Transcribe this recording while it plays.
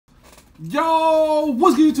Yo,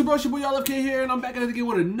 what's good, YouTube, bro? It's your boy YallLoveKae here, and I'm back at it again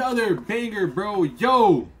with another banger, bro.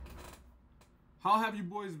 Yo, how have you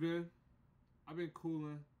boys been? I've been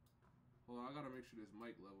cooling. Hold on, I gotta make sure this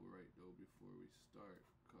mic level right though before we start,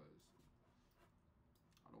 cause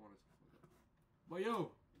I don't want to. But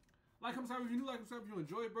yo, like, subscribe if you new, like, subscribe if you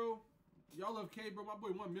enjoy it, bro. YallLoveKae, bro. My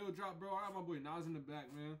boy 1 mil drop, bro. I got my boy Nas in the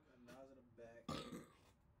back, man. Nas in the back.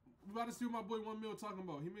 We about to see what my boy 1 mil talking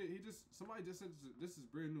about. Somebody just said this is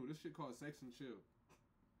brand new. This shit called Sex and Chill.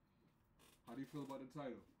 How do you feel about the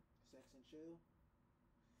title? Sex and Chill.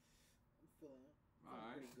 I'm feeling it.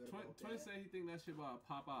 Alright. Twin said he think that shit about to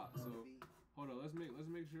pop out. So hold on, let's make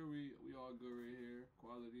sure we all good right here.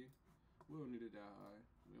 Quality. We don't need it that high.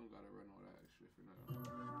 We don't gotta run all that extra for now.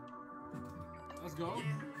 Let's go.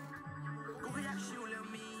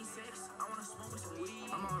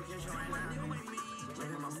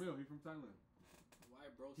 He from Thailand. Why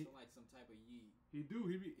bro sound like some type of yeet? He do.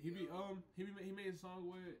 He made a song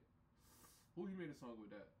with. Who he made a song with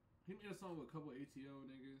that? He made a song with a couple ATO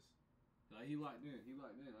niggas. Like he locked in. I ain't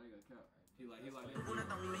gonna cap. He locked in.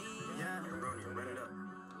 Yeah, run it up.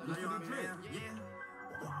 Listen to the drip. Yeah.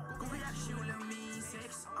 I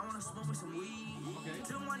wanna smoke with some weed. Okay.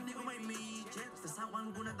 Till one nigga make me jet. The sound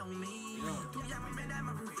one gonna don't me. Two young men that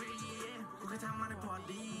my free. Who can tell my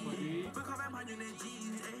party? We come back on your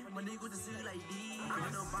jeans. When they go to see like D. I'm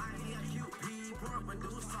gonna buy me a QP. Pour up a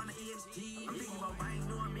deuce on the EST. I'm thinking about buying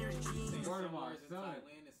new American jeans. Word of my son.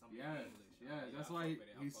 Yes, that's why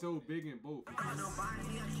he's so big in both. I'm gonna buy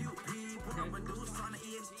me a QP. Pour up a deuce on the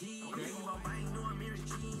EST. I'm thinking about buying new American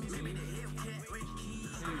jeans. Maybe the Hellcat great key.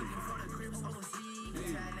 I'm looking for the grips overseas.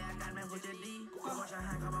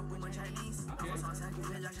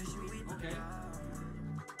 Okay.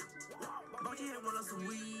บอกที่ให้วันเราส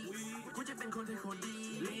วีกูจะเป็นคนที่โคตรดี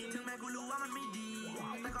ถึงแม้กูรู้ว่ามันไม่ดี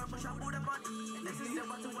แต่ก่อนกูชอบพูดแต่บอดี้แต่สิ่งที่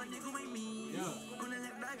ว่าทุกวันนี้กูไม่มีกูนั่นอย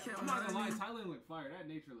ากได้แค่ I'm not gonna lie, Thailand look fire. That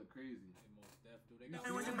nature look crazy.ไม่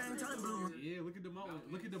ว่าจะแบ่งเท่าไหร่บลู Yeah, look at the mountains.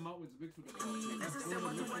 Look at the mountains mixed with the แต่สิ่งที่ว่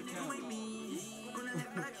าทุกวันนี้กูไม่มีกูนั่นอยา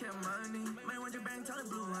กได้แค่มันไม่ว่าจะแบ่งเท่าไหร่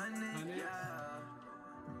บลูฮันนี่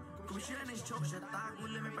กูเชื่อในโชคชะตากู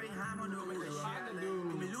เลยไม่ไปหาหมอดูไม่เคยเชื่อเลย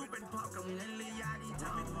กูไม่รู้เป็นเพราะกับเงินหรือยาที่ท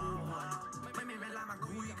ำให้กูไม่มีเวลามา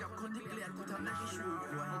คุยกับคนที่เกลียดกูทำหน้าที่ชู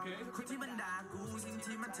คนที่มันด่ากูสิ่ง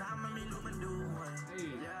ที่มันทำมันไม่รู้มันดู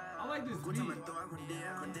I like this กู beat. ทำมันตัวคนเดีย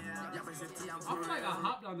วอยากไปเสียที่ I feel like I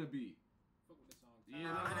hopped on the beat.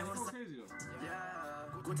 Yeah, that's so crazy though.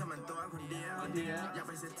 กูทำมันตัวคนเดียวอยากไ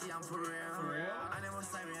ปเสียที่ I'm for real I never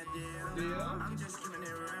say a deal I'm just keeping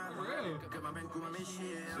it real เกิดมาเป็นกูมันไม่เชี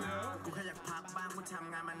ยร์กูแค่อยากพักบ้างกูท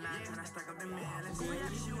ำงานมานานชนะสไตล์กับเป็นเมียและกูอยา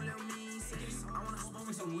กชิลแล้วมีเซ็กซ์ I wanna smoke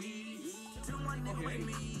with some weed ถึงวันนี้กูไม่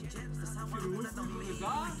มีเจ็บแต่สักวันกูน่าต้องมี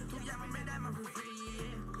ทุกอย่างมันไม่ได้มาฟรี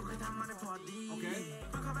ๆกูแค่ทำมันให้พอดี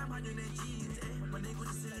เพื่อเข้าแม่พันอยู่ในจีนวันนี้กู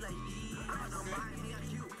จะซื้ออะไรดี I'm gonna buy me a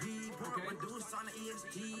QP pour up a deuce on the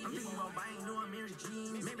EST I'm thinking about buying new American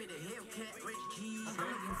jeans maybe the Hellcat great key I'm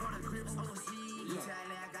looking for the grips overseas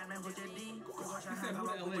Thailand got me with the D He said, who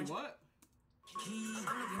the LA what?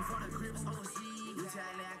 I'm looking for the grips overseas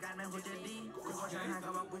Thailand got me with the D กูก็ใช้หางกั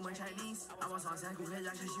บว่ากูเหมือน Chinese เอามาสอนแสนกูแค่อย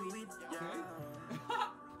ากใช้ชีวิต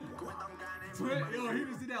กูไม่ต้องการให้มึง Twin, yo, he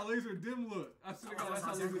just did that laser dim look. I swear to God, that's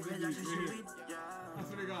how laser dim is right here. I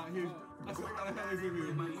swear to God, that's how laser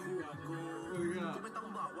dim is. กูไม่ต้อง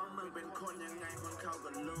บอกว่ามึงเป็นคนยังไงคนเขาก็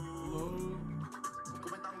รู้กู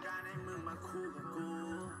ไม่ต้องการให้มึงมาคู่กับกู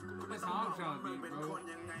That's how I'm trying to be, bro.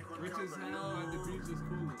 Rich as hell at the beach just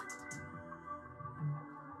cooling.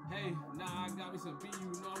 Hey, nah, I got me some beat, you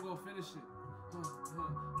know I'm gonna finish it.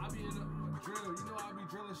 I be in a drill, you know I be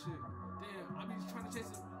drilling shit. Damn, I be trying to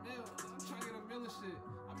chase a mill, I'm trying to get a mill and shit.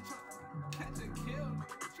 I be trying to catch a kill,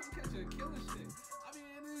 and shit. I be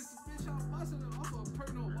in this bitch, I'm busting it off a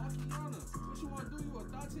perno walkie-on her. What you wanna do, you a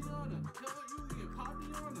Tatiana? No, you get poppy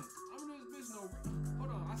on her. I'm in this bitch, no,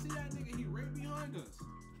 hold on, I see that nigga, he right behind us.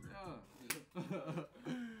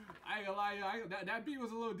 I ain't gonna lie, yo. That beat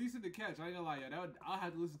was a little decent to catch. I ain't gonna lie, yo. I'll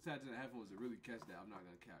have to listen to that to the headphones to really catch that. I'm not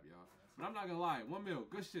gonna cap, y'all. But I'm not gonna lie. 1 mil,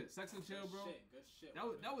 good shit. Sex and Chill, bro. Good shit. That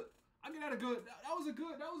was. I get that a good. That was a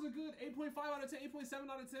good 8.5 out of 10, 8.7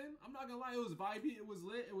 out of 10. I'm not gonna lie, it was vibey. It was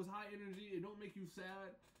lit. It was high energy. It don't make you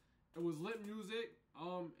sad. It was lit music.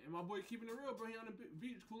 And my boy keeping it real, bro. He on the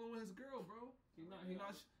beach cooling with his girl, bro.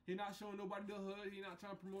 He not showing nobody the hood. He not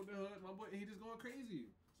trying to promote the hood. My boy, he just going crazy.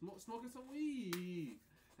 Smoking some weed.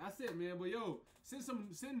 That's it, man. But yo, send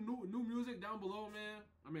new music down below, man.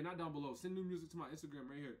 I mean, not down below. Send new music to my Instagram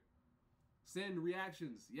right here. Send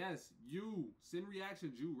reactions. Yes, you. Send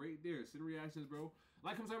reactions. You right there. Send reactions, bro.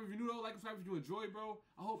 Like, subscribe if you're new though. Like, subscribe if you enjoy, bro.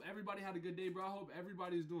 I hope everybody had a good day, bro. I hope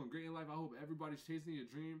everybody's doing great in life. I hope everybody's chasing your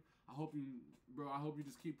dream. I hope you, bro. I hope you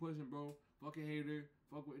just keep pushing, bro. Fuck a hater.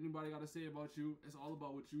 Fuck what anybody got to say about you. It's all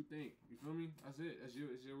about what you think. You feel me? That's it. That's you.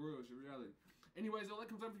 It's your world. It's your reality. Anyways, yo, like,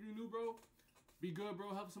 subscribe if you're new, bro. Be good,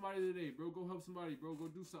 bro. Help somebody today, bro. Go help somebody, bro. Go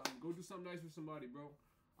do something. Go do something nice for somebody, bro.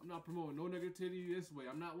 I'm not promoting no negativity this way.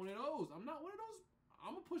 I'm not one of those. I'm not one of those.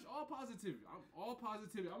 I'm gonna push all positivity. I'm all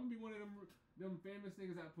positivity. I'm gonna be one of them famous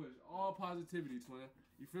niggas that push all positivity, twin.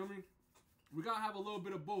 You feel me? We gotta have a little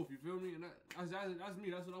bit of both. You feel me? And that's me.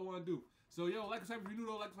 That's what I want to do. So yo, like, subscribe if you're new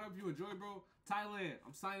though. Like, subscribe if you enjoy, bro. Thailand.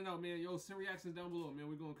 I'm signing out, man. Yo, send reactions down below, man.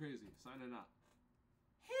 We're going crazy. Signing out.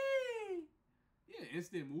 Hey. Yeah,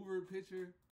 instant mover picture.